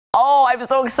Oh, I'm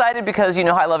so excited because you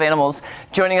know how I love animals.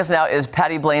 Joining us now is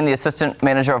Patty Blaine, the assistant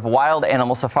manager of Wild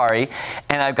Animal Safari.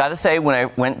 And I've got to say, when I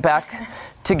went back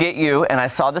to get you and I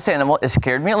saw this animal, it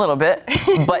scared me a little bit.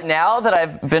 But now that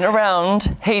I've been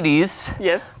around Hades,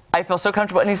 yes, I feel so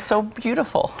comfortable, and he's so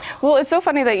beautiful. Well, it's so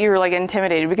funny that you were like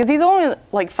intimidated because he's only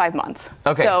like 5 months.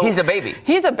 Okay, so he's a baby.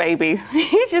 He's a baby.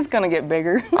 He's just gonna get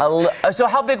bigger. So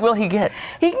how big will he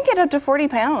get? He can get up to 40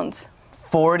 pounds.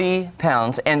 40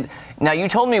 pounds. And now you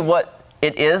told me what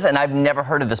it is, and I've never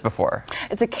heard of this before.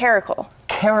 It's a caracal.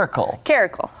 Caracal.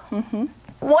 Caracal. Mm-hmm.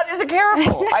 What is a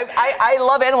caracal? I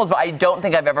love animals, but I don't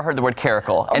think I've ever heard the word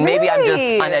caracal. And maybe I'm just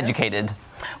uneducated.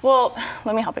 Well,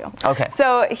 let me help you. Okay.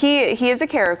 So he is a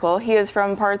caracal. He is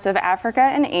from parts of Africa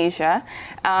and Asia.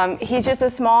 He's just a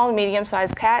small,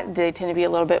 medium-sized cat. They tend to be a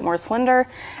little bit more slender.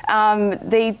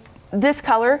 This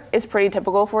color is pretty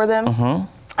typical for them.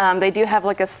 Mm-hmm. They do have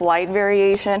like a slight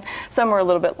variation. Some are a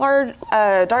little bit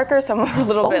darker, some are a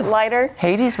little bit lighter.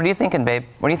 Hades, what are you thinking, babe?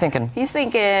 What are you thinking? He's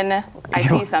thinking, I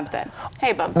see something.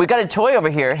 Hey, bub. We got a toy over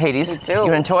here, Hades. We do.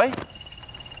 You want a toy?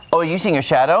 Oh, are you seeing a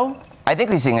shadow? I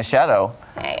think we're seeing a shadow.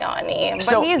 Hey, honey.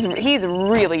 But he's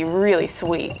really, really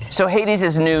sweet. So Hades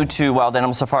is new to Wild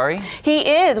Animal Safari? He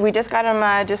is. We just got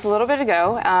him just a little bit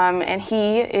ago, and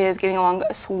he is getting along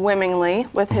swimmingly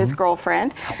with his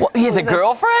girlfriend. Well, he has a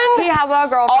girlfriend? He has a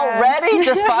girlfriend. Already?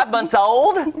 Just 5 months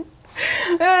old?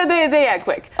 They act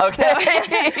quick.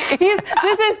 Okay.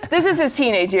 So this is his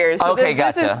teenage years. So okay,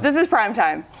 gotcha. This is prime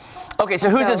time. Okay,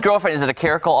 so who's his girlfriend? Is it a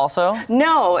caracal also?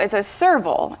 No, it's a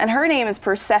serval, and her name is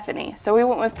Persephone. So we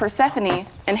went with Persephone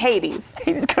and Hades.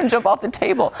 He's gonna jump off the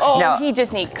table. Oh, now, he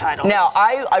just needs cuddles. Now,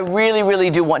 I really, really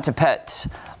do want to pet.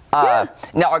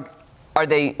 Now, are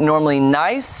they normally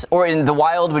nice, or in the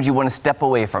wild would you want to step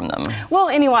away from them? Well,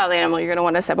 any wild animal you're going to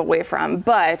want to step away from,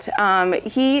 but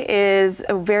he is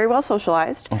very well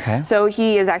socialized. Okay. So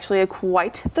he is actually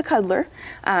quite the cuddler,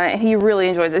 and he really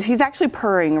enjoys this. He's actually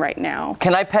purring right now.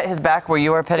 Can I pet his back where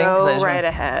you are petting? Go right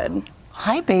ahead.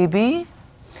 Hi, baby.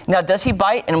 Now, does he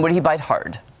bite, and would he bite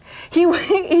hard? He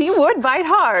would bite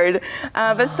hard,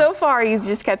 but so far he's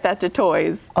just kept that to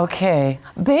toys. Okay.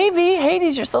 Baby,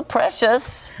 Hades, you're so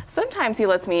precious. Sometimes he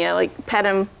lets me like pet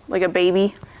him like a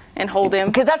baby and hold him.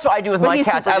 Because that's what I do with my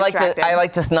cats. I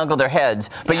like to snuggle their heads.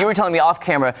 But you were telling me off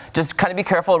camera, just kind of be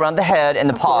careful around the head and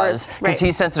the paws, because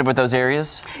he's sensitive with those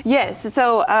areas. Yes.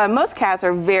 So most cats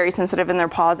are very sensitive in their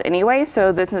paws anyway.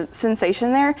 So the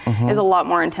sensation there is a lot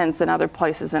more intense than other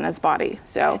places in his body.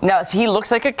 So now he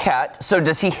looks like a cat. So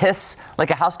does he hiss like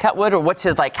a house cat would, or what's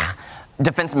his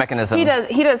defense mechanism? He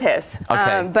does hiss.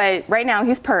 Okay. But right now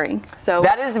he's purring. So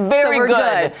that is very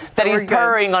good that he's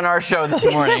purring on our show this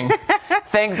morning.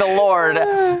 Thank the Lord.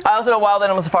 I also know Wild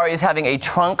Animal Safari is having a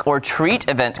trunk or treat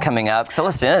event coming up. Fill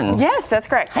us in. Yes, that's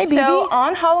correct. Hi, baby. So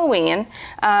on Halloween,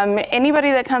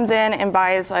 anybody that comes in and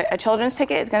buys a children's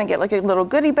ticket is going to get like a little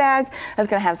goodie bag that's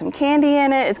going to have some candy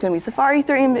in it. It's going to be safari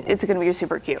themed. It's going to be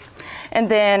super cute. And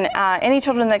then any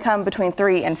children that come between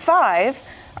 3 and 5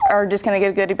 are just going to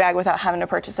get a goodie bag without having to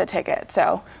purchase a ticket.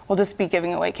 So we'll just be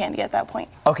giving away candy at that point.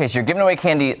 Okay, so you're giving away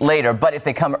candy later, but if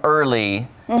they come early,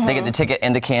 they get the ticket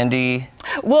and the candy?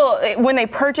 Well, when they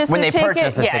purchase the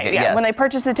ticket, yes. When they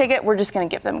purchase the ticket, we're just going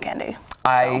to give them candy.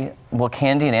 Well,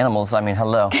 candy and animals, I mean,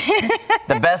 hello.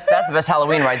 That's the best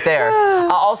Halloween right there.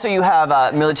 Also, you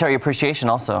have military appreciation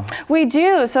also. We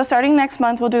do. So starting next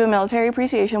month, we'll do a military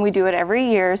appreciation. We do it every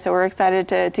year, so we're excited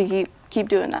to keep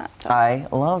doing that. So. I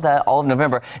love that, all of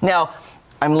November. Now,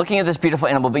 I'm looking at this beautiful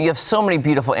animal, but you have so many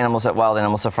beautiful animals at Wild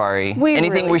Animal Safari.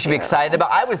 Anything we should be excited about?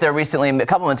 I was there recently, a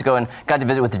couple months ago, and got to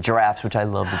visit with the giraffes, which I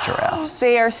love the giraffes.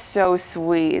 They are so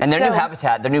sweet. And their new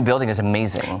habitat, their new building is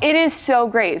amazing. It is so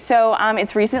great. So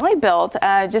it's recently built,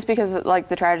 just because like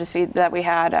the tragedy that we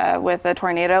had with the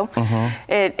tornado,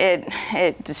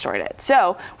 it destroyed it.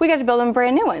 So we got to build them a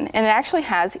brand new one, and it actually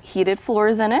has heated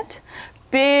floors in it.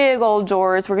 Big old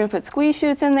doors. We're going to put squeeze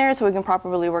chutes in there so we can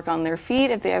properly work on their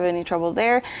feet if they have any trouble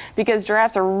there, because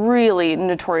giraffes are really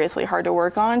notoriously hard to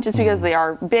work on just because they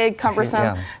are big,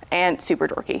 cumbersome, and super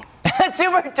dorky.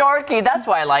 Super dorky. That's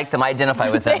why I like them. I identify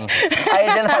with them. I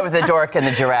identify with the dork and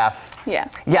the giraffe. Yeah.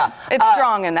 Yeah. It's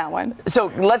strong in that one.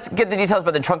 So let's get the details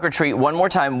about the trunk or treat one more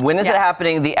time. When is it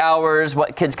happening? The hours?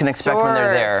 What kids can expect when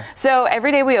they're there? So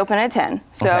every day we open at 10.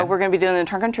 So we're going to be doing the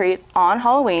trunk or treat on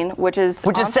Halloween, which is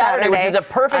Saturday, which is a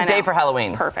perfect day for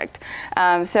Halloween. Perfect.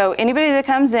 So anybody that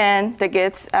comes in that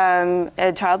gets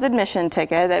a child's admission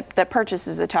ticket, that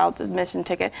purchases a child's admission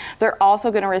ticket, they're also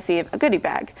going to receive a goodie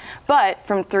bag. But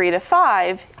from 3 to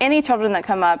 5, any children that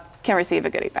come up can receive a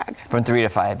goodie bag. From 3 to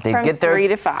 5. They From get their 3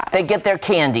 to 5. They get their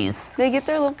candies. They get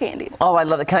their little candies. Oh, I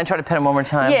love it. Can I try to pet him one more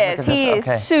time? Yes, he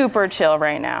is super chill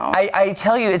right now. I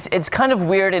tell you, it's kind of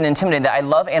weird and intimidating that I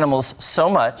love animals so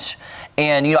much,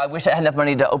 and I wish I had enough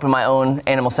money to open my own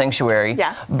animal sanctuary.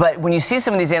 Yeah. But when you see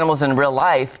some of these animals in real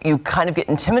life, you kind of get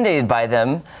intimidated by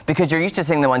them because you're used to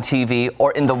seeing them on TV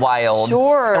or in the wild.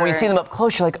 Sure. And when you see them up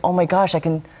close, you're like, oh my gosh, I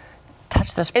can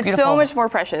touch this beautiful. It's so much more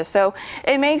precious. So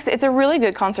it's a really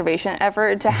good conservation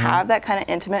effort to have that kind of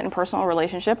intimate and personal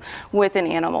relationship with an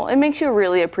animal. It makes you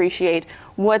really appreciate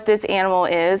what this animal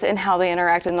is and how they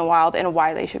interact in the wild and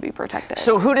why they should be protected.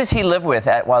 So who does he live with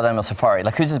at Wild Animal Safari?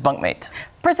 Like, who's his bunkmate?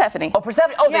 Persephone. Oh,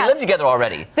 Persephone. Oh, Yeah. they live together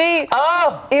already. It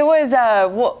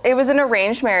was an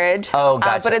arranged marriage. Oh,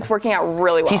 gotcha. But it's working out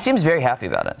really well. He seems very happy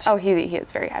about it. Oh, he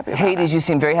is very happy about Hades, it. you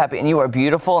seem very happy, and you are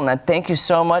beautiful, and I thank you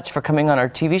so much for coming on our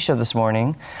TV show this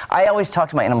morning. I always talk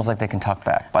to my animals like they can talk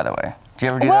back, by the way. Do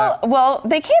you ever do that? Well,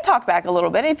 they can talk back a little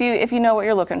bit if you know what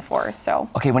you're looking for. So.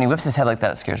 Okay, when he whips his head like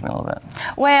that, it scares me a little bit.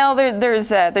 Well, there's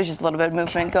just a little bit of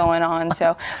movement going on.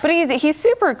 So, but he's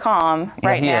super calm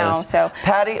right now. Is. So.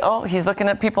 Patty, oh, he's looking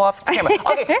at people off camera.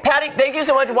 Okay, Patty, thank you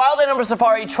so much. Wild Animal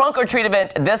Safari Trunk or Treat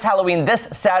event this Halloween, this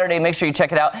Saturday. Make sure you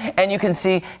check it out, and you can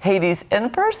see Hades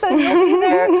in person. He'll be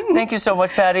there. Thank you so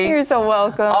much, Patty. You're so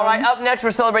welcome. All right, up next,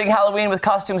 we're celebrating Halloween with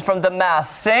costumes from The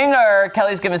Masked Singer.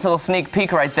 Kelly's giving us a little sneak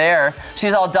peek right there.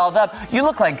 She's all dolled up. You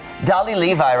look like Dolly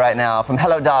Levi right now from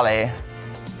Hello Dolly.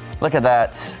 Look at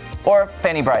that. Or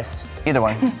Fanny Bryce. Either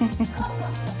one.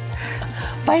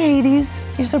 Bye, Hades.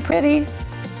 You're so pretty.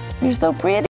 You're so pretty.